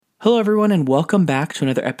Hello, everyone, and welcome back to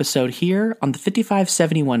another episode here on the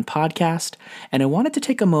 5571 podcast. And I wanted to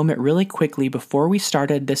take a moment really quickly before we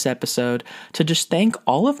started this episode to just thank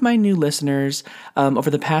all of my new listeners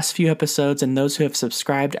over the past few episodes and those who have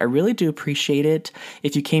subscribed. I really do appreciate it.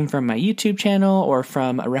 If you came from my YouTube channel or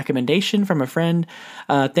from a recommendation from a friend,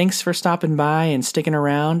 thanks for stopping by and sticking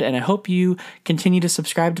around. And I hope you continue to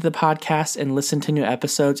subscribe to the podcast and listen to new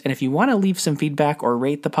episodes. And if you want to leave some feedback or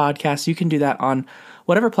rate the podcast, you can do that on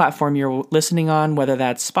whatever platform you're listening on, whether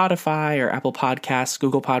that's Spotify or Apple Podcasts,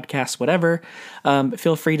 Google Podcasts, whatever.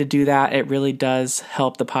 Feel free to do that. It really does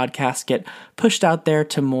help the podcast get pushed out there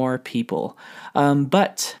to more people.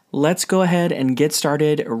 But let's go ahead and get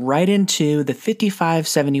started right into the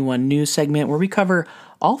 5571 news segment where we cover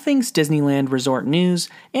all things Disneyland Resort news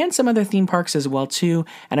and some other theme parks as well too.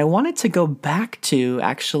 And I wanted to go back to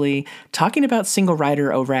actually talking about Single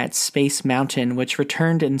Rider over at Space Mountain, which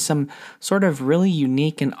returned in some sort of really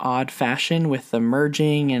unique and odd fashion with the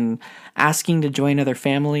merging and asking to join other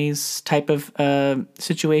families type of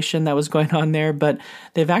situation that was going on there. But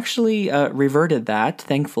they've actually reverted that,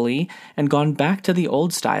 thankfully, and gone back to the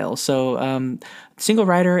old style. So Single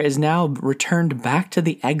Rider is now returned back to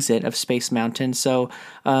the exit of Space Mountain. So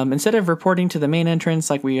instead of reporting to the main entrance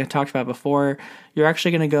like we had talked about before, you're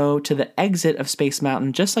actually going to go to the exit of Space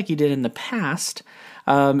Mountain just like you did in the past.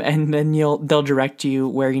 And then they'll direct you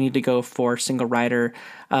where you need to go for Single Rider.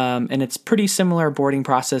 And it's pretty similar boarding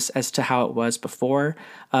process as to how it was before.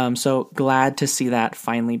 So glad to see that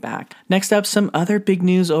finally back. Next up, some other big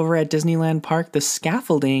news over at Disneyland Park. The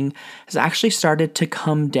scaffolding has actually started to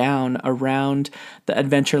come down around the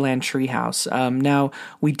Adventureland treehouse. Now,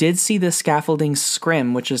 we did see the scaffolding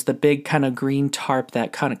scrim, which is the big kind of green tarp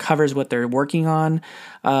that kind of covers what they're working on,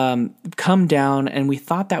 come down, and we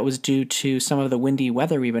thought that was due to some of the windy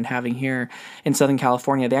weather we've been having here in Southern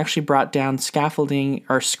California. They actually brought down scaffolding,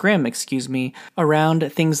 or scrim,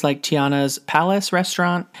 around things like Tiana's Palace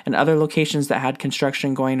restaurant and other locations that had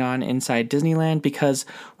construction going on inside Disneyland, because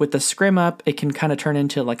with the scrim up, it can kind of turn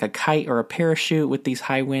into like a kite or a parachute with these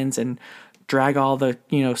high winds and drag all the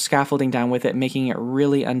scaffolding down with it, making it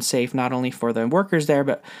really unsafe not only for the workers there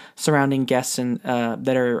but surrounding guests and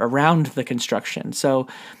that are around the construction. So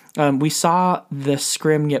we saw the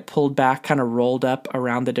scrim get pulled back, kind of rolled up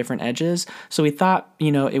around the different edges. So we thought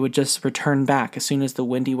it would just return back as soon as the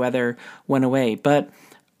windy weather went away. But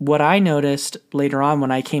what I noticed later on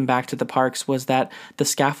when I came back to the parks was that the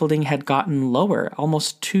scaffolding had gotten lower,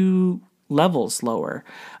 almost 2 levels lower,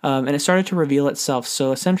 and it started to reveal itself.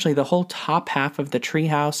 So essentially the whole top half of the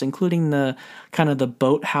treehouse, including the kind of the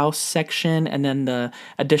boathouse section and then the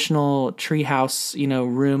additional treehouse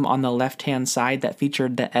room on the left hand side that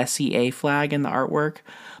featured the SEA flag in the artwork,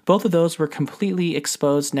 both of those were completely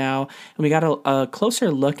exposed now, and we got a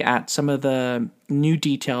closer look at some of the new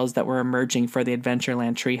details that were emerging for the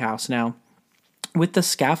Adventureland treehouse. Now, with the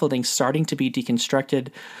scaffolding starting to be deconstructed,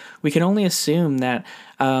 we can only assume that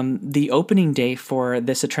the opening day for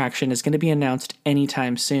this attraction is going to be announced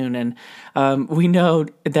anytime soon. And we know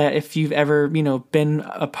that if you've ever, been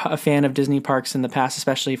a fan of Disney parks in the past,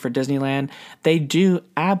 especially for Disneyland, they do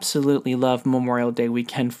absolutely love Memorial Day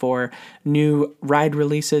weekend for new ride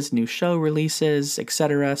releases, new show releases,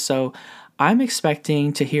 etc. So I'm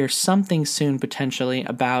expecting to hear something soon potentially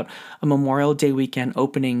about a Memorial Day weekend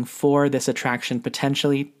opening for this attraction,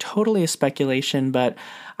 potentially. Totally a speculation, but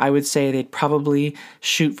I would say they'd probably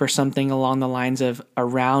shoot for something along the lines of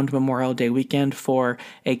around Memorial Day weekend for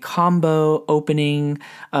a combo opening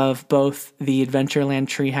of both the Adventureland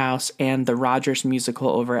Treehouse and the Rogers musical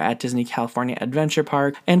over at Disney California Adventure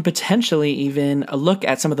Park, and potentially even a look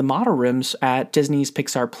at some of the model rooms at Disney's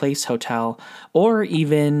Pixar Place Hotel, or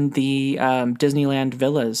even the Disneyland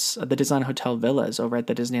Villas, the Disneyland Hotel Villas over at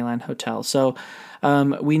the Disneyland Hotel. So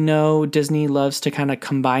we know Disney loves to kind of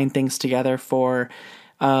combine things together for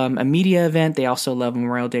a media event. They also love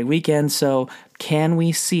Memorial Day weekend. So can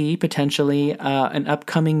we see potentially an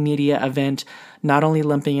upcoming media event, not only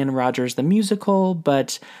lumping in Rogers the musical,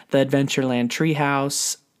 but the Adventureland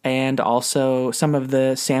Treehouse, and also some of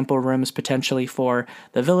the sample rooms potentially for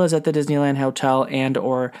the villas at the Disneyland Hotel and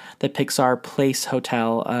or the Pixar Place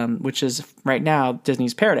Hotel, which is right now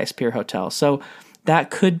Disney's Paradise Pier Hotel. So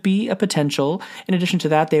that could be a potential. In addition to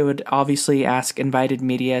that, they would obviously ask invited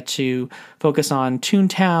media to focus on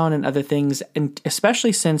Toontown and other things, and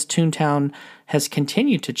especially since Toontown has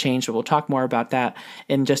continued to change, but we'll talk more about that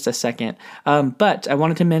in just a second. But I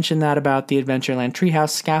wanted to mention that about the Adventureland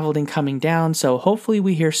Treehouse scaffolding coming down, so hopefully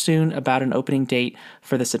we hear soon about an opening date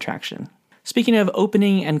for this attraction. Speaking of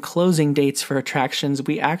opening and closing dates for attractions,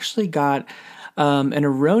 we actually got an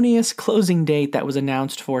erroneous closing date that was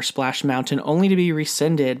announced for Splash Mountain only to be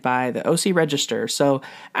rescinded by the OC Register. So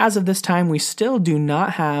as of this time, we still do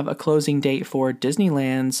not have a closing date for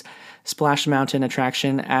Disneyland's Splash Mountain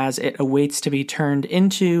attraction, as it awaits to be turned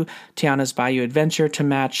into Tiana's Bayou Adventure to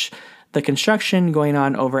match the construction going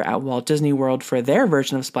on over at Walt Disney World for their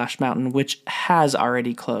version of Splash Mountain, which has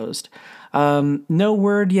already closed. No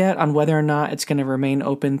word yet on whether or not it's going to remain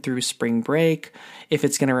open through spring break, if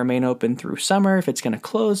it's going to remain open through summer, if it's going to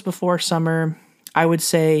close before summer. I would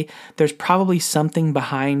say there's probably something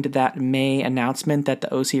behind that May announcement that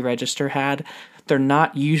the OC Register had. They're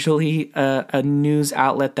not usually a news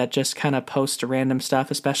outlet that just kind of posts random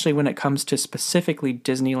stuff, especially when it comes to specifically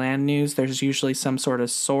Disneyland news. There's usually some sort of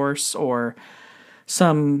source or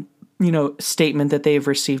some, statement that they've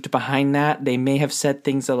received behind that. They may have said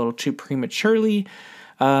things a little too prematurely.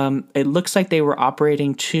 It looks like they were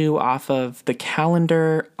operating too off of the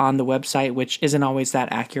calendar on the website, which isn't always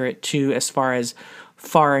that accurate too, as far as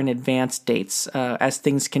far in advance dates, as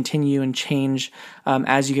things continue and change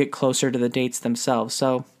as you get closer to the dates themselves.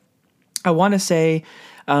 So I want to say,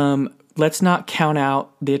 let's not count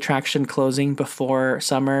out the attraction closing before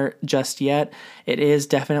summer just yet. It is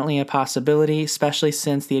definitely a possibility, especially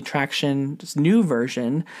since the attraction's new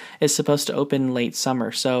version is supposed to open late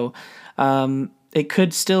summer. So it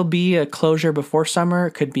could still be a closure before summer.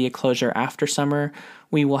 It could be a closure after summer.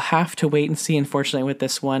 We will have to wait and see, unfortunately, with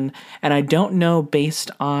this one. And I don't know,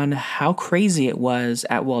 based on how crazy it was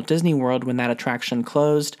at Walt Disney World when that attraction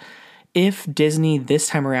closed, if Disney this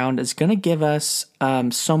time around is going to give us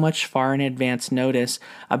so much far in advance notice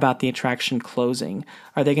about the attraction closing.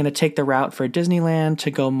 Are they going to take the route for Disneyland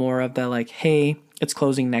to go more of the hey, it's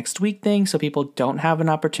closing next week thing, so people don't have an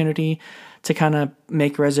opportunity to kind of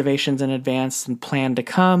make reservations in advance and plan to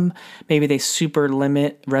come? Maybe they super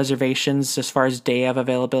limit reservations as far as day of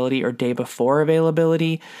availability or day before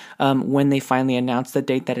availability when they finally announce the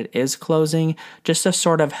date that it is closing, just to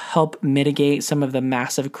sort of help mitigate some of the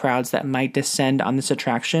massive crowds that might descend on this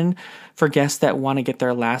attraction for guests that want to get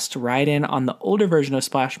their last ride in on the older version of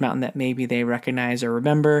Splash Mountain that maybe they recognize or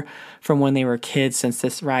remember from when they were kids, since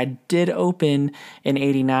this ride did open in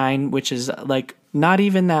 89, which is not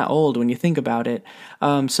even that old when you think about it.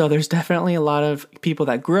 So there's definitely a lot of people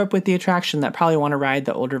that grew up with the attraction that probably want to ride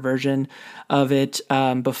the older version of it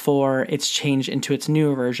before it's changed into its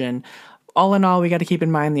newer version. All in all, we got to keep in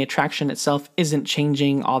mind the attraction itself isn't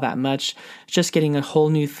changing all that much. It's just getting a whole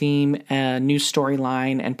new theme, a new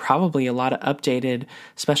storyline, and probably a lot of updated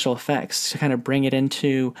special effects to kind of bring it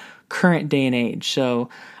into current day and age. So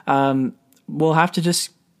we'll have to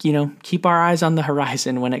just keep our eyes on the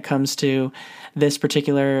horizon when it comes to this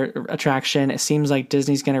particular attraction. It seems like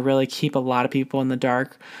Disney's going to really keep a lot of people in the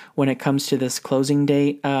dark when it comes to this closing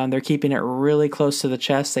date. They're keeping it really close to the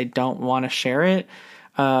chest. They don't want to share it.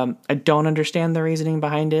 I don't understand the reasoning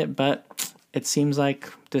behind it, but it seems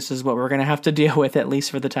like this is what we're going to have to deal with, at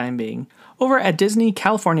least for the time being. Over at Disney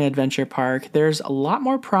California Adventure Park, there's a lot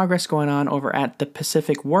more progress going on over at the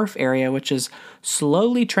Pacific Wharf area, which is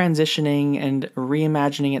slowly transitioning and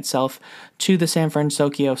reimagining itself to the San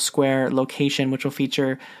Francisco Square location, which will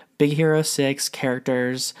feature Big Hero 6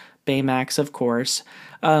 characters, Baymax, of course.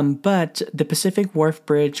 But the Pacific Wharf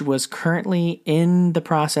Bridge was currently in the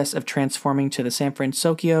process of transforming to the San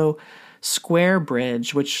Francisco Square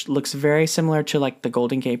Bridge, which looks very similar to the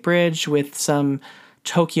Golden Gate Bridge with some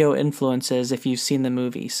Tokyo influences if you've seen the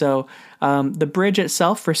movie. So the bridge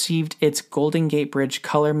itself received its Golden Gate Bridge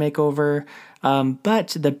color makeover,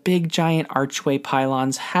 but the big giant archway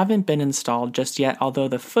pylons haven't been installed just yet, although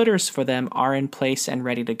the footers for them are in place and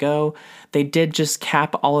ready to go. They did just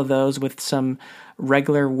cap all of those with some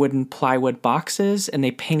regular wooden plywood boxes, and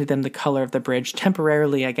they painted them the color of the bridge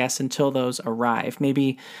temporarily, I guess, until those arrive.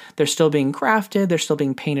 Maybe they're still being crafted, they're still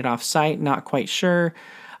being painted off site, not quite sure.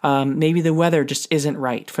 Maybe the weather just isn't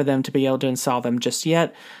right for them to be able to install them just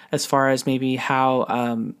yet, as far as maybe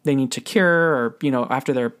how they need to cure or,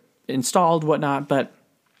 after they're installed, whatnot. But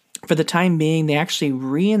for the time being, they actually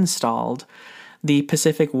reinstalled the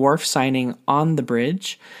Pacific Wharf signing on the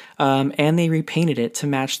bridge, and they repainted it to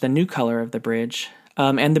match the new color of the bridge.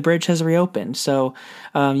 And the bridge has reopened, so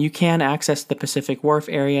you can access the Pacific Wharf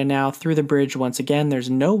area now through the bridge once again. There's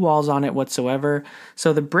no walls on it whatsoever,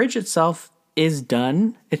 so the bridge itself is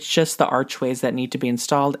done. It's just the archways that need to be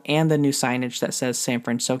installed and the new signage that says San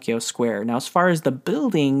Francisco Square. Now, as far as the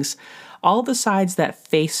buildings, all the sides that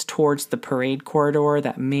face towards the parade corridor,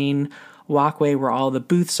 that main walkway where all the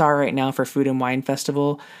booths are right now for Food and Wine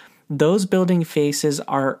Festival, those building faces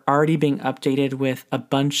are already being updated with a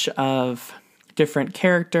bunch of different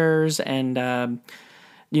characters and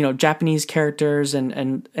Japanese characters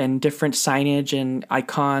and different signage and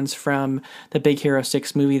icons from the Big Hero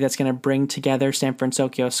 6 movie that's going to bring together San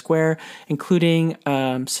Francisco Square, including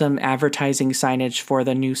some advertising signage for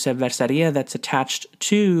the new cerveceria that's attached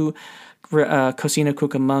to Cocina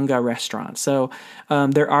Cucamonga restaurant. So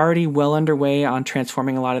they're already well underway on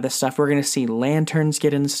transforming a lot of this stuff. We're going to see lanterns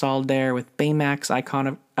get installed there with Baymax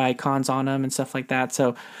icons on them and stuff like that.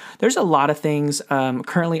 So there's a lot of things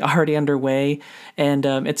currently already underway, and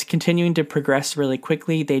it's continuing to progress really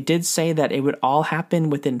quickly. They did say that it would all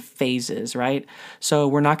happen within phases, right? So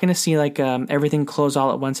we're not going to see like everything close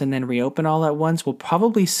all at once and then reopen all at once. We'll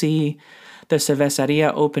probably see the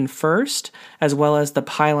cerveceria open first, as well as the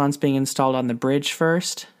pylons being installed on the bridge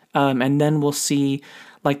first. And then we'll see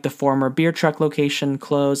like the former beer truck location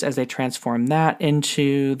close as they transform that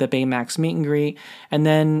into the Baymax meet and greet. And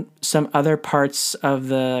then some other parts of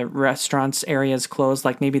the restaurant's areas close,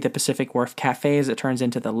 like maybe the Pacific Wharf Cafe as it turns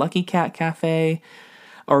into the Lucky Cat Cafe.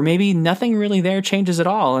 Or maybe nothing really there changes at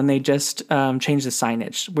all and they just change the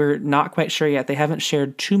signage. We're not quite sure yet. They haven't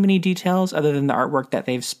shared too many details other than the artwork that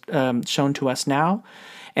they've shown to us now.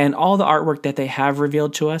 And all the artwork that they have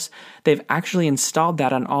revealed to us, they've actually installed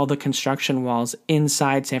that on all the construction walls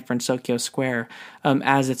inside San Francisco Square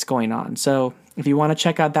as it's going on. So if you want to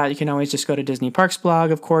check out that, you can always just go to Disney Parks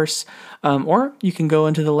blog, of course, or you can go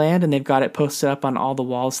into the land and they've got it posted up on all the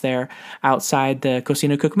walls there outside the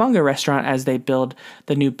Cocina Cucamonga restaurant as they build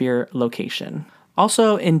the new beer location.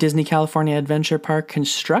 Also, in Disney California Adventure Park,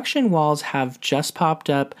 construction walls have just popped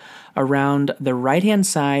up around the right-hand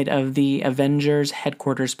side of the Avengers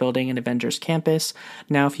headquarters building and Avengers Campus.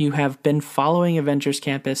 Now, if you have been following Avengers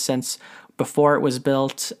Campus since before it was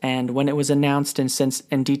built and when it was announced and since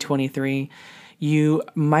in D23, you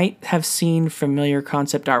might have seen familiar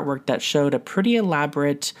concept artwork that showed a pretty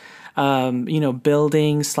elaborate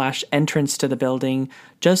building / entrance to the building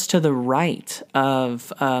just to the right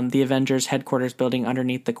of the Avengers headquarters building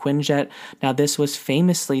underneath the Quinjet. Now, this was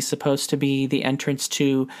famously supposed to be the entrance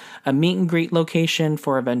to a meet and greet location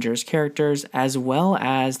for Avengers characters, as well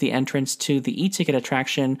as the entrance to the e-ticket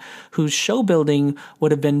attraction, whose show building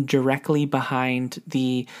would have been directly behind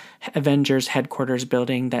the Avengers headquarters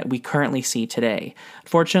building that we currently see today.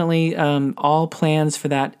 Fortunately, all plans for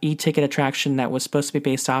that e-ticket attraction that was supposed to be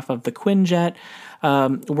based off of the Quinjet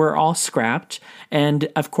were all scrapped. And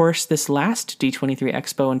of course, this last D23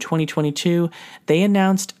 Expo in 2022, they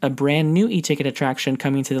announced a brand new e-ticket attraction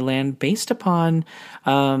coming to the land based upon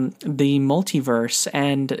the multiverse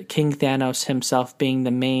and King Thanos himself being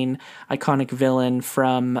the main iconic villain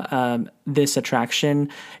from this attraction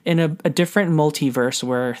in a different multiverse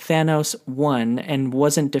where Thanos won and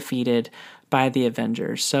wasn't defeated by the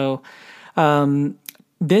Avengers. So,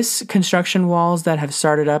 this construction walls that have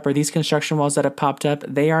started up, or these construction walls that have popped up,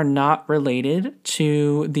 they are not related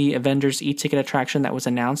to the Avengers e-ticket attraction that was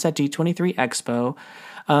announced at D23 Expo.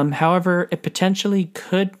 However, it potentially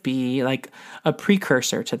could be like a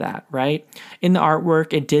precursor to that, right? In the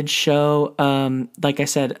artwork, it did show, like I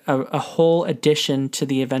said, a whole addition to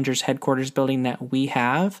the Avengers headquarters building that we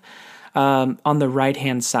have on the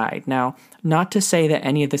right-hand side. Now, not to say that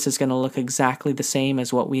any of this is going to look exactly the same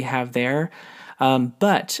as what we have there,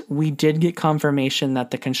 but we did get confirmation that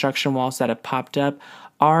the construction walls that have popped up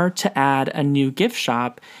are to add a new gift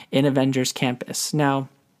shop in Avengers Campus. Now,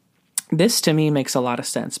 this to me makes a lot of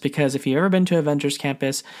sense because if you've ever been to Avengers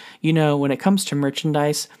Campus, you know when it comes to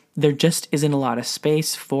merchandise, there just isn't a lot of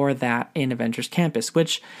space for that in Avengers Campus,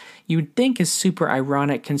 which you would think is super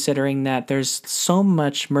ironic considering that there's so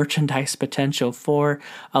much merchandise potential for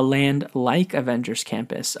a land like Avengers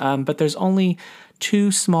Campus. But there's only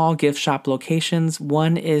two small gift shop locations.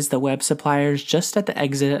 One is the Web Suppliers just at the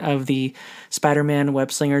exit of the Spider-Man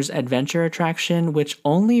Web Slingers Adventure attraction, which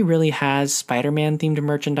only really has Spider-Man themed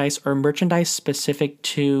merchandise or merchandise specific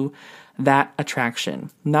to that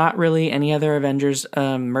attraction. Not really any other Avengers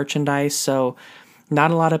merchandise, so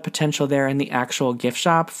not a lot of potential there in the actual gift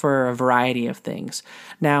shop for a variety of things.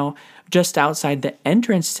 Now, just outside the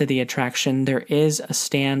entrance to the attraction, there is a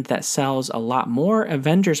stand that sells a lot more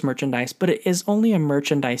Avengers merchandise, but it is only a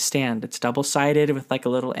merchandise stand. It's double-sided with like a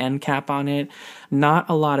little end cap on it. Not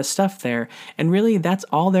a lot of stuff there. And really, that's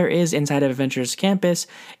all there is inside of Avengers Campus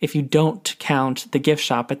if you don't count the gift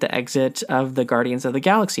shop at the exit of the Guardians of the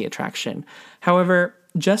Galaxy attraction. However,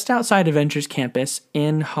 just outside Avengers Campus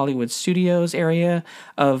in Hollywood Studios area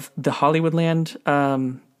of the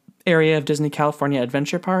Hollywoodland area of Disney California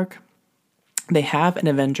Adventure Park, they have an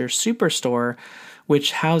Avengers Superstore,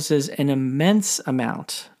 which houses an immense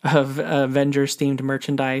amount of Avengers-themed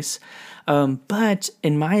merchandise. But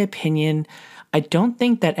in my opinion, I don't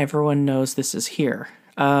think that everyone knows this is here.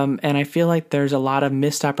 And I feel like there's a lot of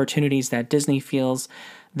missed opportunities that Disney feels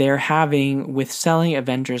they're having with selling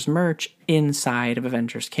Avengers merch inside of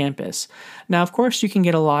Avengers Campus. Now, of course, you can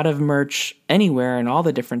get a lot of merch anywhere in all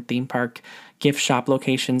the different theme park gift shop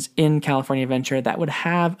locations in California Adventure that would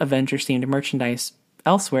have Avengers themed merchandise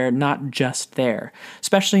elsewhere, not just there,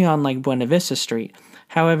 especially on like Buena Vista Street.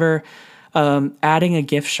 However, adding a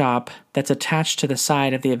gift shop that's attached to the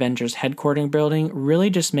side of the Avengers headquarters building really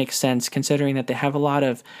just makes sense, considering that they have a lot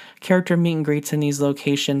of character meet and greets in these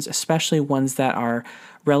locations, especially ones that are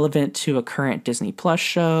relevant to a current Disney Plus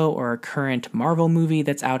show or a current Marvel movie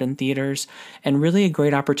that's out in theaters, and really a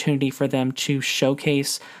great opportunity for them to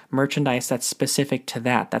showcase merchandise that's specific to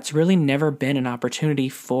that. That's really never been an opportunity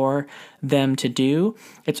for them to do.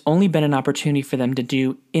 It's only been an opportunity for them to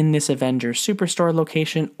do in this Avengers Superstore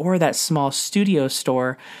location or that small studio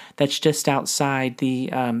store that's just outside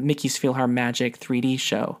the Mickey's PhilharMagic 3D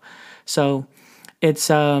show. So it's,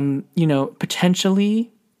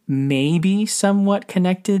 potentially maybe somewhat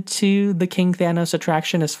connected to the King Thanos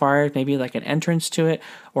attraction as far as maybe like an entrance to it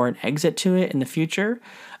or an exit to it in the future.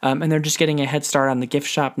 And they're just getting a head start on the gift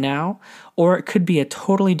shop now. Or it could be a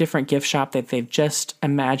totally different gift shop that they've just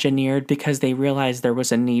imagineered because they realized there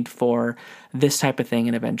was a need for this type of thing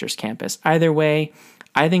in Avengers Campus. Either way,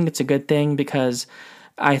 I think it's a good thing because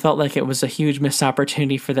I felt like it was a huge missed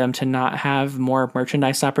opportunity for them to not have more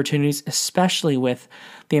merchandise opportunities, especially with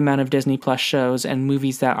the amount of Disney Plus shows and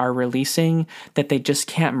movies that are releasing that they just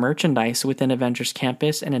can't merchandise within Avengers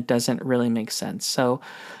Campus, and it doesn't really make sense. So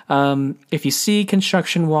if you see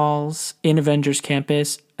construction walls in Avengers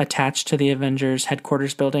Campus attached to the Avengers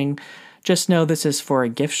headquarters building, just know this is for a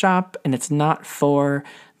gift shop and it's not for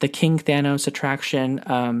the King Thanos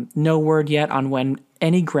attraction. No word yet on when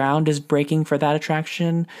any ground is breaking for that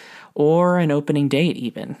attraction or an opening date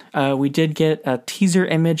even. We did get a teaser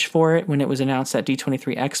image for it when it was announced at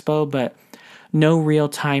D23 Expo, but no real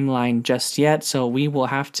timeline just yet, so we will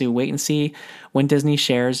have to wait and see when Disney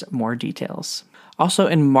shares more details. Also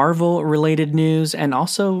in Marvel-related news, and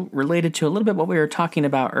also related to a little bit what we were talking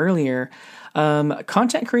about earlier,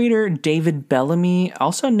 content creator David Bellamy,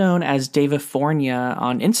 also known as Davifornia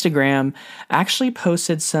on Instagram, actually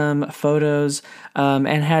posted some photos and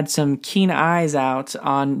had some keen eyes out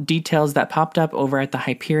on details that popped up over at the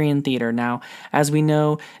Hyperion Theater. Now, as we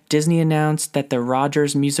know, Disney announced that the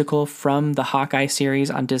Rogers musical from the Hawkeye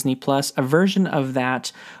series on Disney Plus, a version of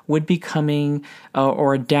that would be coming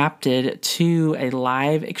or adapted to a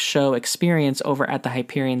live show experience over at the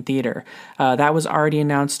Hyperion Theater. That was already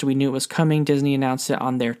announced. We knew it was coming. Disney announced it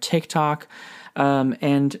on their TikTok.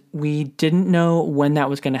 And we didn't know when that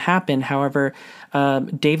was going to happen. However,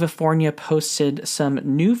 Davifornia posted some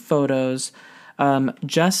new photos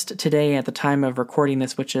just today at the time of recording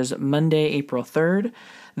this, which is Monday, April 3rd,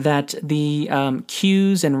 that the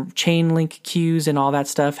queues and chain link queues and all that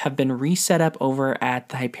stuff have been reset up over at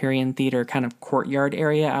the Hyperion Theater kind of courtyard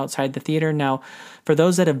area outside the theater. Now, for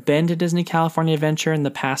those that have been to Disney California Adventure in the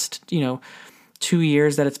past, 2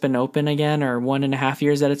 years that it's been open again, or 1.5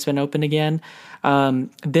 years that it's been open again,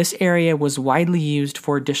 this area was widely used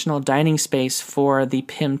for additional dining space for the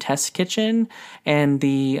PIM test kitchen and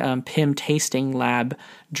the PIM tasting lab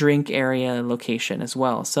drink area location as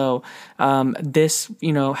well. So this,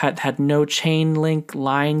 had no chain link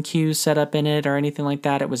line queues set up in it or anything like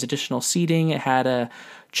that. It was additional seating. It had a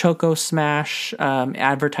Choco Smash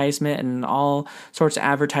advertisement and all sorts of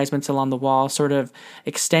advertisements along the wall, sort of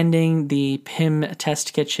extending the PIM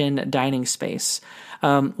test kitchen dining space.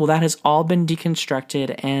 Well, that has all been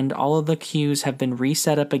deconstructed and all of the queues have been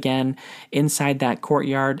reset up again inside that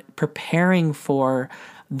courtyard, preparing for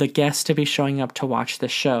the guests to be showing up to watch the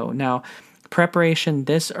show. Now, preparation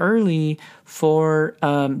this early for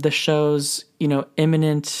the show's,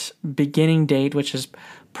 imminent beginning date, which is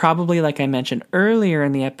probably, like I mentioned earlier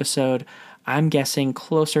in the episode, I'm guessing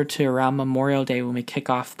closer to around Memorial Day when we kick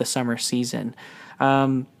off the summer season.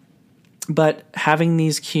 But having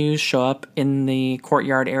these queues show up in the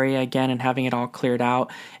courtyard area again and having it all cleared out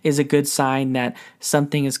is a good sign that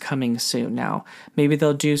something is coming soon. Now, maybe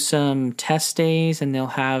they'll do some test days and they'll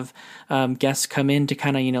have guests come in to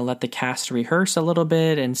kind of, let the cast rehearse a little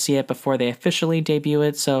bit and see it before they officially debut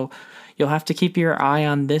it. So you'll have to keep your eye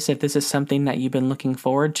on this if this is something that you've been looking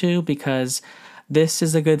forward to, because this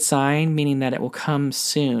is a good sign, meaning that it will come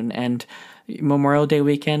soon. And Memorial Day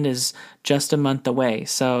weekend is just a month away.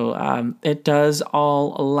 So it does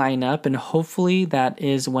all line up, and hopefully that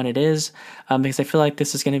is when it is, because I feel like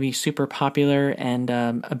this is going to be super popular and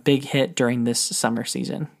a big hit during this summer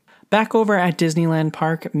season. Back over at Disneyland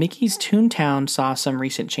Park, Mickey's Toontown saw some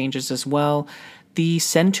recent changes as well. The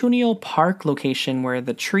Centennial Park location where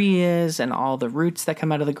the tree is and all the roots that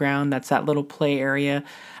come out of the ground, that's that little play area,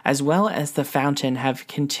 as well as the fountain, have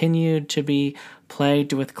continued to be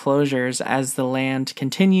plagued with closures as the land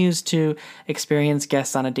continues to experience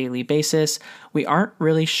guests on a daily basis. We aren't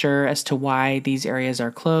really sure as to why these areas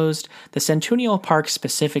are closed. The Centennial Park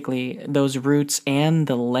specifically, those roots and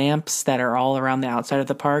the lamps that are all around the outside of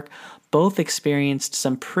the park, both experienced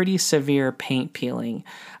some pretty severe paint peeling,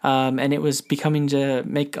 and it was becoming to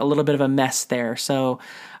make a little bit of a mess there. So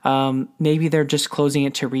maybe they're just closing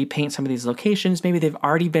it to repaint some of these locations. Maybe they've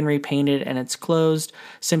already been repainted and it's closed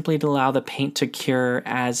simply to allow the paint to cure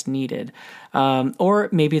as needed. Or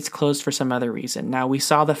maybe it's closed for some other reason. Now, we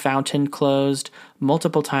saw the fountain closed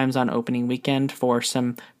multiple times on opening weekend for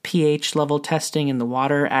some pH level testing in the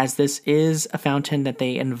water, as this is a fountain that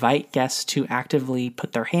they invite guests to actively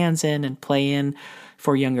put their hands in and play in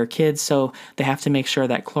for younger kids. So they have to make sure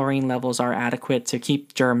that chlorine levels are adequate to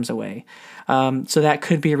keep germs away. So that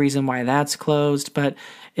could be a reason why that's closed, but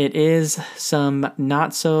it is some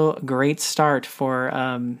not so great start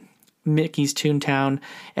for Mickey's Toontown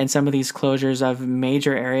and some of these closures of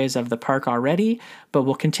major areas of the park already, but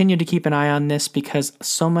we'll continue to keep an eye on this because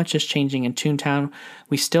so much is changing in Toontown.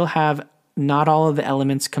 We still have not all of the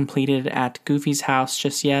elements completed at Goofy's house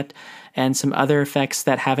just yet, and some other effects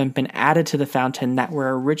that haven't been added to the fountain that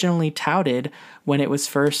were originally touted when it was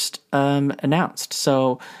first announced.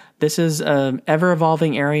 So this is an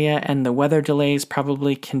ever-evolving area, and the weather delays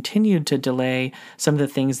probably continued to delay some of the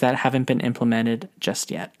things that haven't been implemented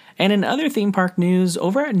just yet. And in other theme park news,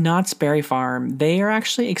 over at Knott's Berry Farm, they are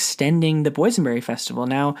actually extending the Boysenberry Festival.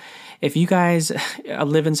 Now, if you guys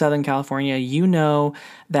live in Southern California, you know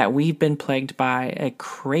that we've been plagued by a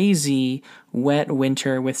crazy wet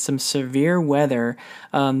winter with some severe weather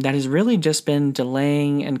that has really just been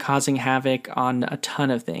delaying and causing havoc on a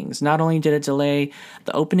ton of things. Not only did it delay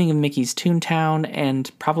the opening of Mickey's Toontown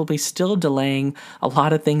and probably still delaying a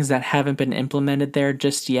lot of things that haven't been implemented there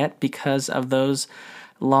just yet because of those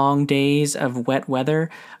long days of wet weather,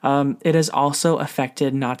 it has also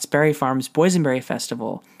affected Knott's Berry Farm's Boysenberry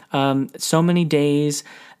Festival. So many days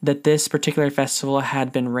that this particular festival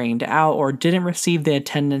had been rained out or didn't receive the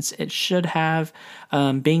attendance it should have,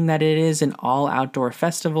 being that it is an all-outdoor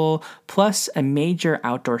festival, plus a major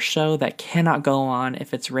outdoor show that cannot go on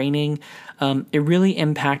if it's raining. It really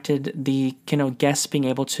impacted the guests being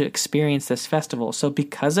able to experience this festival. So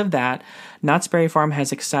because of that, Knott's Berry Farm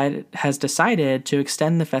has decided to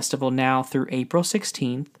extend the festival now through April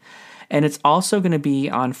 16th. And it's also going to be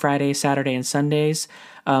on Friday, Saturday, and Sundays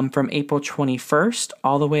from April 21st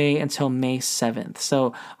all the way until May 7th.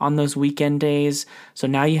 So on those weekend days, so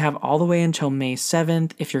now you have all the way until May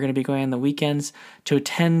 7th if you're going to be going on the weekends to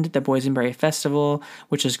attend the Boysenberry Festival,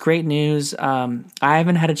 which is great news. I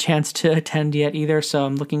haven't had a chance to attend yet either, so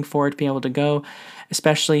I'm looking forward to being able to go,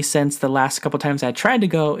 especially since the last couple times I tried to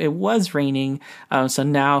go, it was raining. So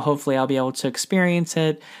now hopefully I'll be able to experience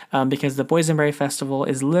it because the Boysenberry Festival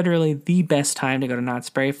is literally the best time to go to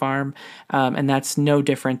Knott's Berry Farm. And that's no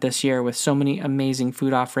different this year with so many amazing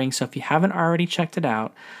food offerings. So if you haven't already checked it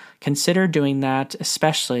out, consider doing that,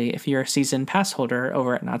 especially if you're a season pass holder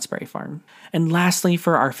over at Knott's Berry Farm. And lastly,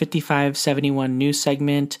 for our 5571 news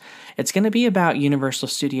segment, it's going to be about Universal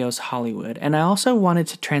Studios Hollywood. And I also wanted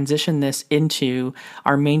to transition this into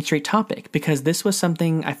our Main Street topic because this was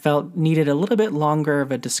something I felt needed a little bit longer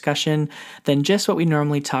of a discussion than just what we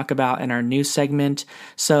normally talk about in our news segment.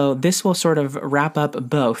 So this will sort of wrap up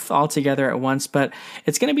both all together at once, but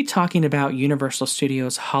it's going to be talking about Universal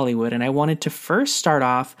Studios Hollywood. And I wanted to first start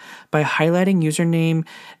off by highlighting username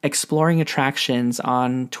Exploring Attractions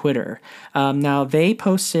on Twitter. Now, they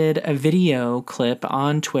posted a video clip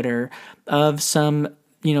on Twitter of some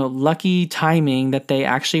lucky timing that they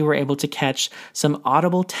actually were able to catch some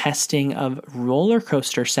audible testing of roller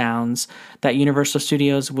coaster sounds that Universal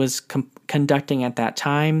Studios was conducting at that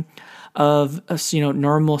time, of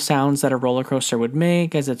normal sounds that a roller coaster would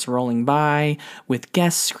make as it's rolling by with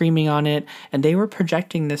guests screaming on it, and they were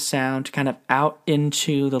projecting this sound kind of out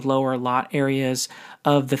into the lower lot areas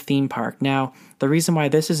of the theme park. Now, the reason why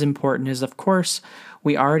this is important is, of course,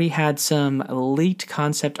 we already had some leaked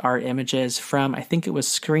concept art images from, I think it was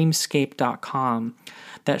Screamscape.com,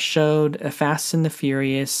 that showed a Fast and the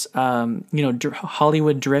Furious,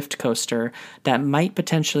 Hollywood drift coaster that might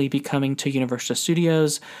potentially be coming to Universal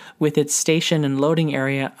Studios with its station and loading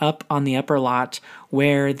area up on the upper lot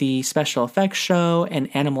where the special effects show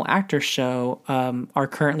and animal actors show are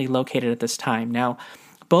currently located at this time. Now,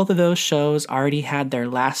 Both of those shows already had their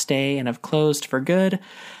last day and have closed for good.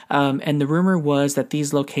 And the rumor was that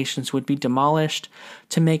these locations would be demolished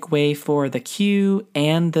to make way for the queue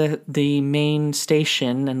and the main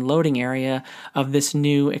station and loading area of this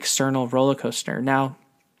new external roller coaster. Now,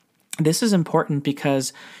 this is important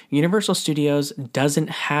because Universal Studios doesn't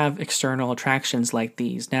have external attractions like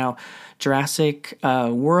these. Now, Jurassic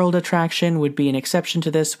World attraction would be an exception to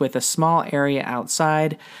this, with a small area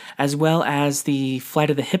outside, as well as the Flight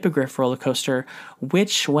of the Hippogriff roller coaster,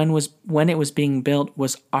 which when it was being built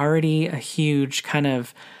was already a huge kind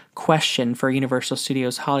of question for Universal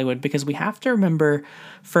Studios Hollywood, because we have to remember,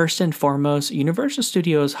 first and foremost, Universal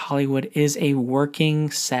Studios Hollywood is a working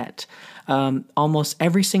set. Almost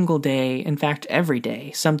every single day, in fact, every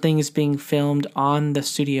day, something is being filmed on the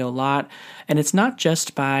studio lot. And it's not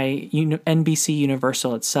just by NBC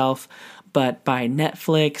Universal itself, but by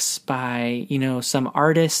Netflix, by, some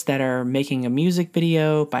artists that are making a music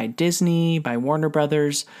video, by Disney, by Warner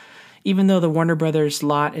Brothers. Even though the Warner Brothers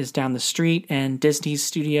lot is down the street and Disney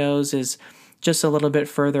Studios is just a little bit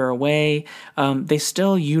further away, they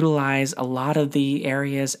still utilize a lot of the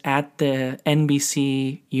areas at the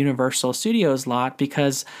NBC Universal Studios lot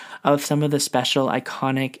because of some of the special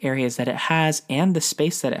iconic areas that it has and the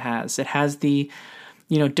space that it has. It has the,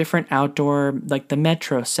 different outdoor, like the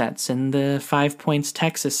Metro sets and the Five Points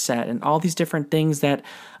Texas set and all these different things that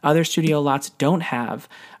other studio lots don't have,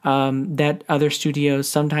 that other studios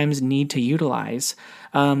sometimes need to utilize.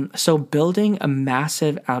 So building a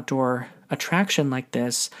massive outdoor attraction like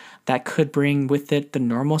this that could bring with it the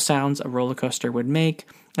normal sounds a roller coaster would make,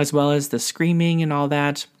 as well as the screaming and all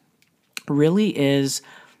that, really is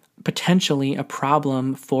potentially a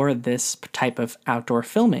problem for this type of outdoor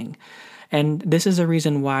filming. And this is a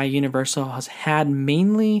reason why Universal has had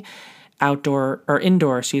mainly indoor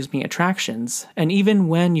attractions. And even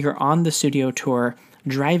when you're on the studio tour,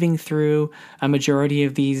 driving through a majority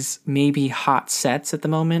of these maybe hot sets at the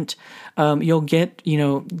moment, you'll get,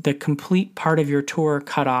 the complete part of your tour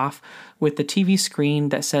cut off with the TV screen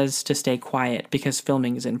that says to stay quiet because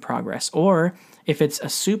filming is in progress. Or if it's a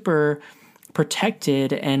super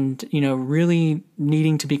protected and, really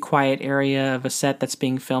needing to be quiet area of a set that's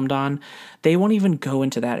being filmed on, they won't even go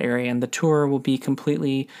into that area, and the tour will be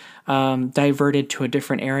completely diverted to a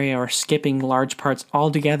different area or skipping large parts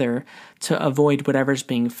altogether to avoid whatever's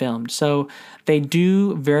being filmed. So they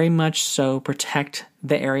do very much so protect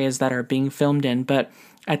the areas that are being filmed in. But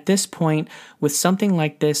at this point, with something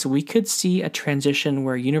like this, we could see a transition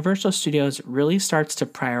where Universal Studios really starts to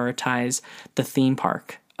prioritize the theme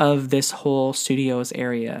park of this whole studios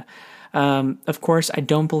area. Of course, I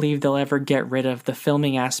don't believe they'll ever get rid of the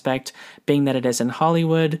filming aspect, being that it is in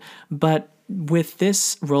Hollywood, but with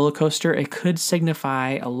this roller coaster, it could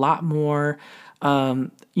signify a lot more,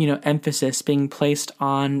 emphasis being placed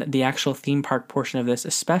on the actual theme park portion of this,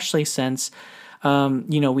 especially since,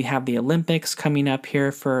 we have the Olympics coming up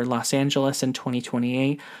here for Los Angeles in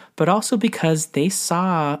 2028, but also because they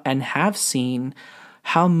saw and have seen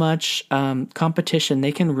how much competition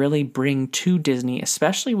they can really bring to Disney,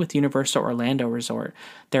 especially with Universal Orlando Resort.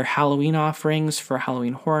 Their Halloween offerings for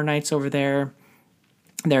Halloween Horror Nights over there,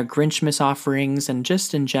 their Grinchmas offerings, and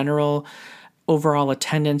just in general, overall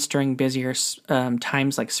attendance during busier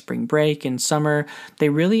times like spring break and summer. They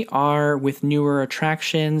really are, with newer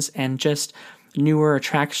attractions and just newer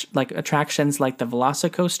attractions like the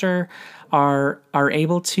Velocicoaster, are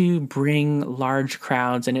able to bring large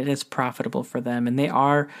crowds, and it is profitable for them, and they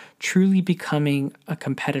are truly becoming a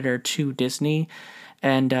competitor to Disney.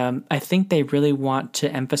 And I think they really want to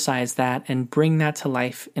emphasize that and bring that to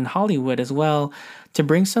life in Hollywood as well, to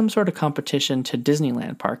bring some sort of competition to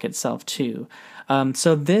Disneyland Park itself too.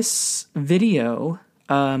 So this video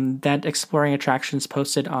that Exploring Attractions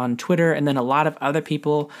posted on Twitter, and then a lot of other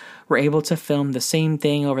people were able to film the same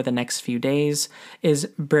thing over the next few days, is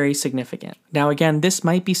very significant. Now, again, this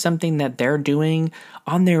might be something that they're doing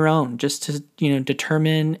on their own, just to,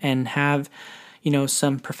 determine and have,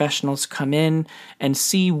 some professionals come in and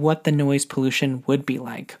see what the noise pollution would be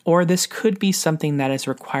like. Or this could be something that is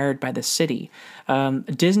required by the city.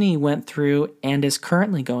 Disney went through and is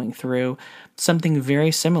currently going through something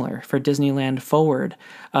very similar for Disneyland Forward,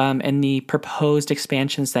 and the proposed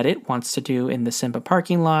expansions that it wants to do in the Simba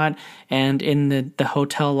parking lot and in the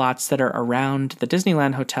hotel lots that are around the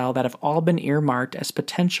Disneyland Hotel that have all been earmarked as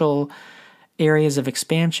potential areas of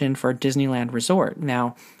expansion for Disneyland Resort.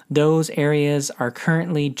 Now, those areas are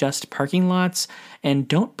currently just parking lots and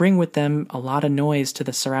don't bring with them a lot of noise to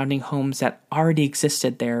the surrounding homes that already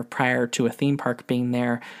existed there prior to a theme park being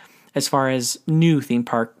there, as far as new theme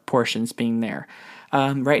park portions being there.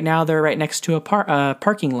 Right now, they're right next to a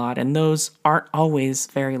parking lot, and those aren't always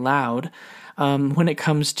very loud when it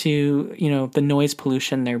comes to, the noise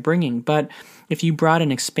pollution they're bringing. But if you brought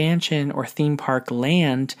an expansion or theme park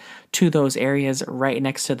land to those areas right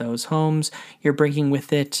next to those homes, you're bringing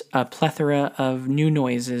with it a plethora of new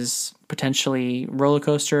noises, potentially roller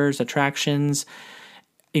coasters, attractions,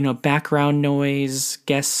 background noise,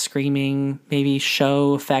 guests screaming, maybe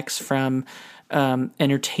show effects from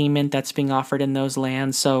entertainment that's being offered in those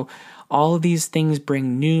lands. So all of these things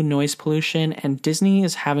bring new noise pollution, and Disney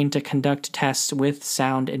is having to conduct tests with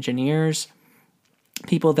sound engineers,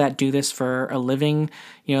 people that do this for a living,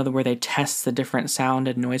 where they test the different sound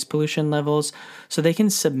and noise pollution levels so they can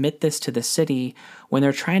submit this to the city when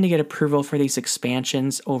they're trying to get approval for these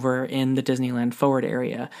expansions over in the Disneyland Forward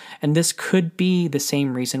area. And this could be the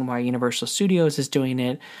same reason why Universal Studios is doing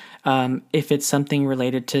it, if it's something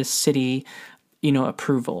related to city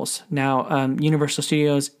approvals. Now, Universal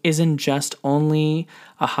Studios isn't just only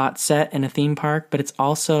a hot set and a theme park, but it's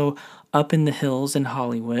also up in the hills in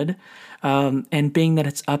Hollywood. And being that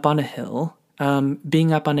it's up on a hill,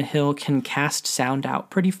 being up on a hill can cast sound out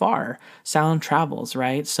pretty far. Sound travels,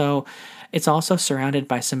 right? So it's also surrounded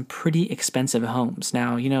by some pretty expensive homes.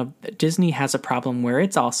 Now, Disney has a problem where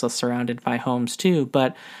it's also surrounded by homes too,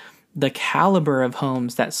 but the caliber of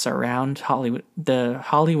homes that surround Hollywood, the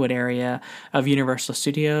Hollywood area of Universal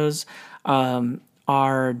Studios,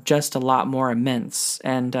 are just a lot more immense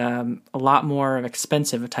and a lot more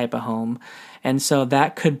expensive type of home. And so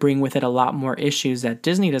that could bring with it a lot more issues that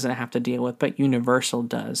Disney doesn't have to deal with, but Universal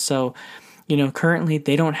does. So, currently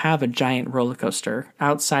they don't have a giant roller coaster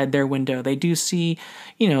outside their window. They do see,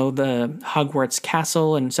 the Hogwarts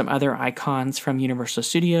Castle and some other icons from Universal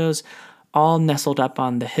Studios, all nestled up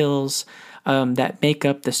on the hills that make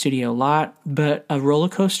up the studio lot. But a roller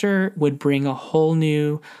coaster would bring a whole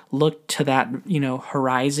new look to that,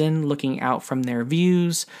 horizon, looking out from their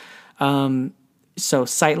views. So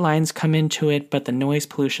sight lines come into it, but the noise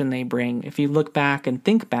pollution they bring, if you look back and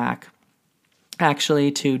think back,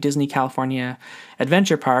 actually to Disney California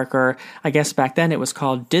Adventure Park, or I guess back then it was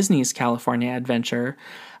called Disney's California Adventure,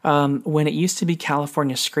 when it used to be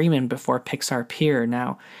California Screamin' before Pixar Pier.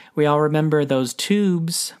 Now, we all remember those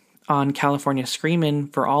tubes on California Screamin'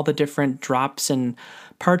 for all the different drops and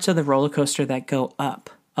parts of the roller coaster that go up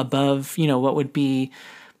above, what would be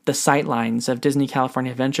the sight lines of Disney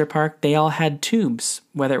California Adventure Park. They all had tubes,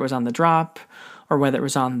 whether it was on the drop or whether it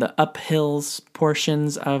was on the uphills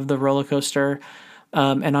portions of the roller coaster.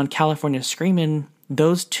 And on California Screamin',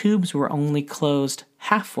 those tubes were only closed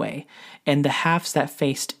halfway, and the halves that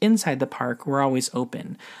faced inside the park were always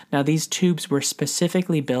open. Now, these tubes were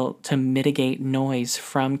specifically built to mitigate noise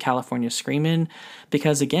from California Screamin',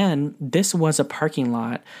 because again, this was a parking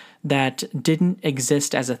lot that didn't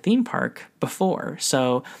exist as a theme park before.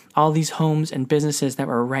 So all these homes and businesses that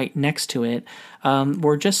were right next to it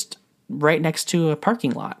were just right next to a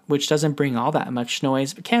parking lot, which doesn't bring all that much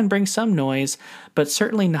noise. It can bring some noise, but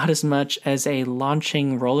certainly not as much as a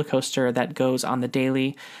launching roller coaster that goes on the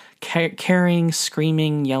daily, carrying,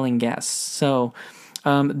 screaming, yelling guests. So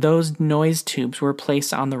those noise tubes were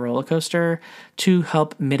placed on the roller coaster to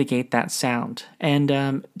help mitigate that sound.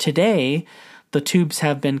 And today, the tubes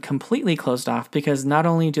have been completely closed off because not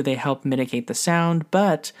only do they help mitigate the sound,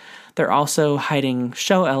 but they're also hiding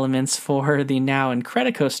show elements for the Now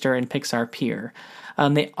Incredicoaster and Pixar Pier.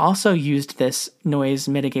 They also used this noise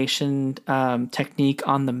mitigation technique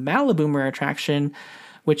on the Maliboomer attraction,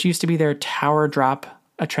 which used to be their tower drop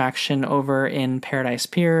attraction over in Paradise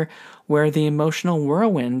Pier, where the Emotional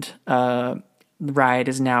Whirlwind ride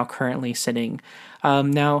is now currently sitting.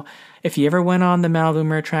 Now, if you ever went on the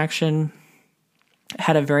Maliboomer attraction,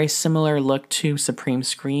 had a very similar look to Supreme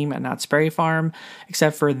Scream at Knott's Berry Farm,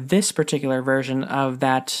 except for this particular version of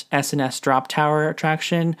that S&S Drop Tower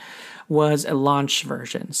attraction was a launch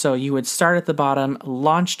version. So you would start at the bottom,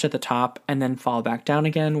 launch to the top, and then fall back down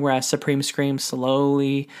again, whereas Supreme Scream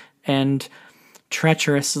slowly and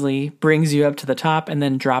treacherously brings you up to the top and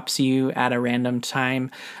then drops you at a random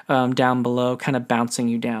time down below, kind of bouncing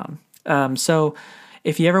you down. So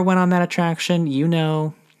if you ever went on that attraction,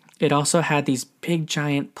 it also had these big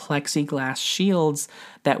giant plexiglass shields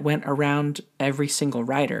that went around every single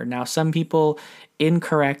rider. Now, some people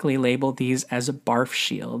incorrectly labeled these as barf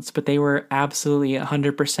shields, but they were absolutely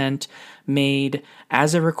 100% made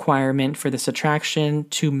as a requirement for this attraction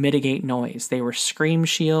to mitigate noise. They were scream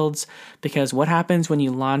shields because what happens when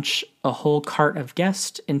you launch a whole cart of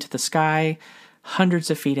guests into the sky,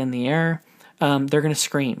 hundreds of feet in the air? They're going to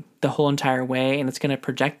scream the whole entire way, and it's going to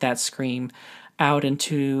project that scream out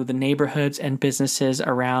into the neighborhoods and businesses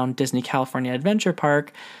around Disney California Adventure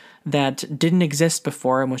Park, that didn't exist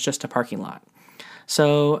before and was just a parking lot.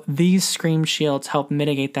 So these scream shields help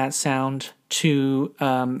mitigate that sound to,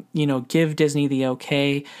 give Disney the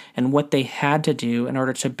okay and what they had to do in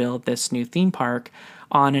order to build this new theme park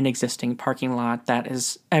on an existing parking lot that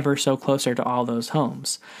is ever so closer to all those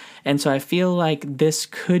homes. And so I feel like this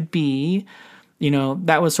could be,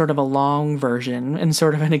 that was sort of a long version and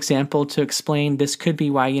sort of an example to explain this could be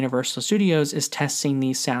why Universal Studios is testing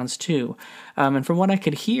these sounds too. And from what I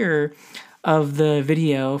could hear of the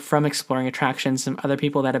video from Exploring Attractions and other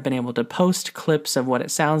people that have been able to post clips of what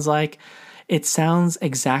it sounds like, it sounds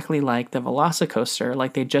exactly like the Velocicoaster,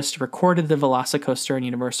 like they just recorded the Velocicoaster in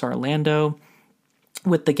Universal Orlando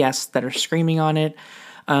with the guests that are screaming on it.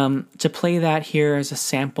 To play that here as a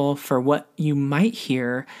sample for what you might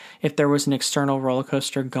hear if there was an external roller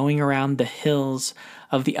coaster going around the hills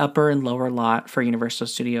of the upper and lower lot for Universal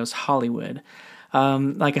Studios Hollywood.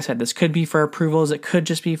 Like I said, this could be for approvals. It could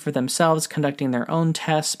just be for themselves conducting their own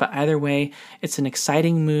tests. But either way, it's an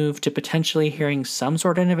exciting move to potentially hearing some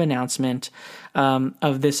sort of announcement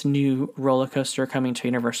of this new roller coaster coming to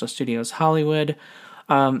Universal Studios Hollywood.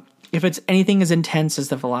 If it's anything as intense as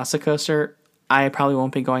the Velocicoaster, I probably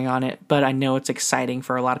won't be going on it, but I know it's exciting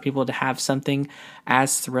for a lot of people to have something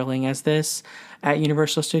as thrilling as this at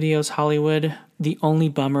Universal Studios Hollywood. The only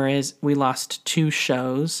bummer is we lost 2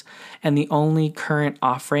 shows, and the only current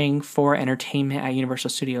offering for entertainment at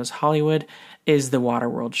Universal Studios Hollywood is the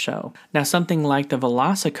Waterworld show. Now, something like the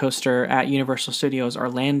Velocicoaster at Universal Studios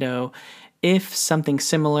Orlando, if something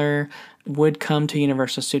similar would come to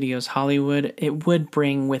Universal Studios Hollywood, it would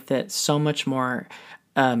bring with it so much more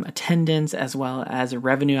attendance as well as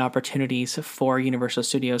revenue opportunities for Universal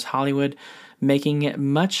Studios Hollywood, making it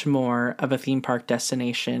much more of a theme park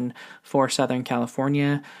destination for Southern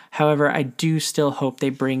California. However, I do still hope they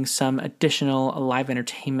bring some additional live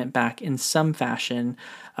entertainment back in some fashion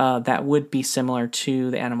that would be similar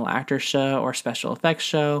to the Animal Actors Show or Special Effects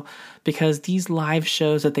Show, because these live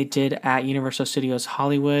shows that they did at Universal Studios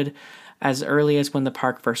Hollywood as early as when the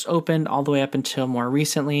park first opened all the way up until more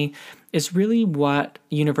recently is really what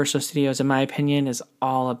Universal Studios, in my opinion, is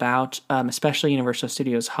all about, especially Universal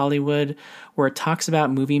Studios Hollywood, where it talks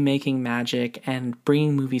about movie making magic and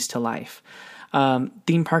bringing movies to life.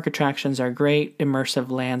 Theme park attractions are great,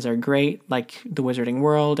 immersive lands are great, like the Wizarding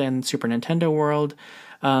World and Super Nintendo World,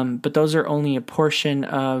 but those are only a portion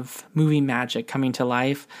of movie magic coming to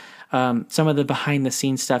life. Some of the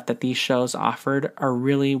behind-the-scenes stuff that these shows offered are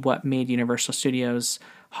really what made Universal Studios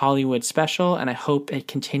Hollywood special, and I hope it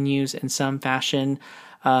continues in some fashion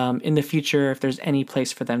in the future if there's any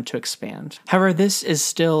place for them to expand. However, this is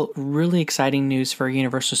still really exciting news for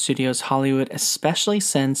Universal Studios Hollywood, especially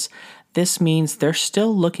since this means they're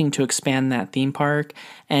still looking to expand that theme park,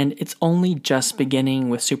 and it's only just beginning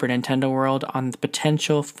with Super Nintendo World on the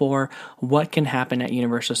potential for what can happen at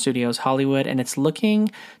Universal Studios Hollywood, and it's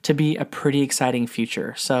looking to be a pretty exciting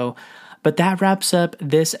future. But that wraps up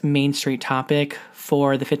this Main Street topic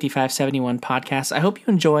for the 5571 podcast. I hope you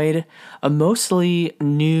enjoyed a mostly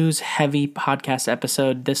news-heavy podcast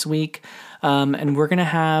episode this week, and we're going to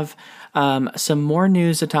have some more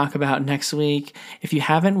news to talk about next week. If you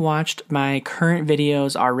haven't watched my current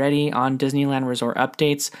videos already on Disneyland Resort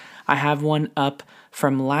updates, I have one up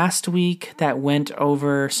from last week that went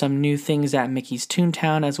over some new things at Mickey's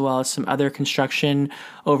Toontown, as well as some other construction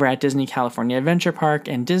over at Disney California Adventure Park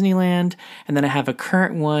and Disneyland. And then I have a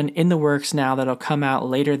current one in the works now that'll come out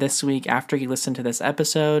later this week after you listen to this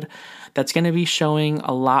episode, that's going to be showing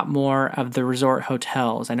a lot more of the resort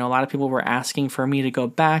hotels. I know a lot of people were asking for me to go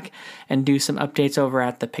back and do some updates over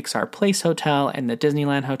at the Pixar Place Hotel and the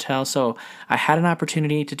Disneyland Hotel. So I had an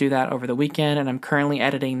opportunity to do that over the weekend, and I'm currently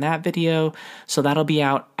editing that video. So that'll be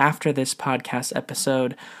out after this podcast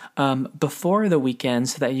episode, before the weekend,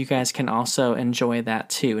 so that you guys can also enjoy that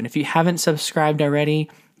too. And if you haven't subscribed already,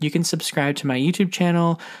 you can subscribe to my YouTube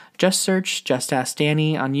channel. Just search Just Ask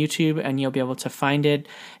Danny on YouTube and you'll be able to find it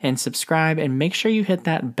and subscribe, and make sure you hit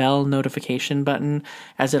that bell notification button,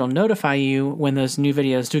 as it'll notify you when those new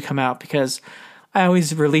videos do come out, because I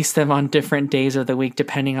always release them on different days of the week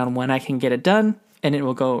depending on when I can get it done, and it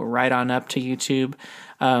will go right on up to YouTube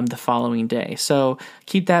the following day. So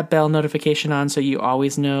keep that bell notification on so you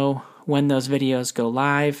always know when those videos go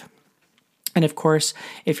live. And of course,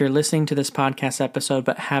 if you're listening to this podcast episode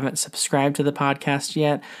but haven't subscribed to the podcast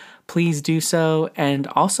yet, please do so, and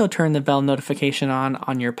also turn the bell notification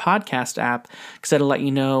on your podcast app, because it'll let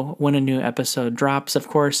you know when a new episode drops. Of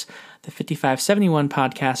course, the 5571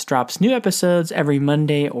 podcast drops new episodes every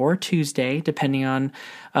Monday or Tuesday, depending on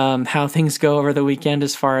how things go over the weekend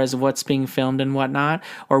as far as what's being filmed and whatnot,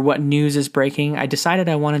 or what news is breaking. I decided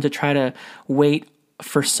I wanted to try to wait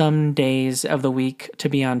for some days of the week to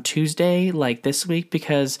be on Tuesday, like this week,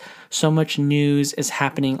 because so much news is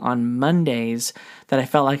happening on Mondays that I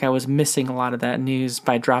felt like I was missing a lot of that news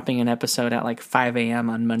by dropping an episode at like 5 a.m.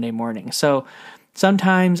 on Monday morning. So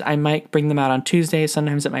sometimes I might bring them out on Tuesday,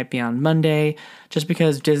 sometimes it might be on Monday, just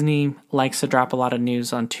because Disney likes to drop a lot of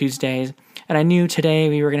news on Tuesdays. And I knew today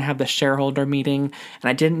we were going to have the shareholder meeting, and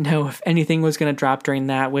I didn't know if anything was going to drop during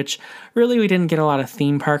that, which really we didn't get a lot of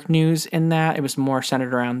theme park news in that. It was more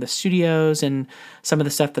centered around the studios and some of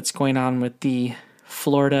the stuff that's going on with the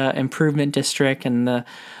Florida Improvement District and the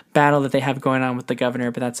battle that they have going on with the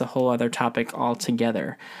governor, but that's a whole other topic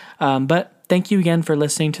altogether. But thank you again for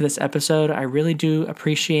listening to this episode. I really do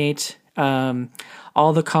appreciate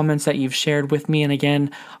all the comments that you've shared with me. And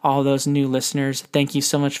again, all those new listeners, thank you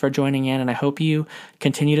so much for joining in. And I hope you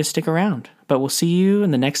continue to stick around. But we'll see you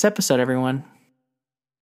in the next episode, everyone.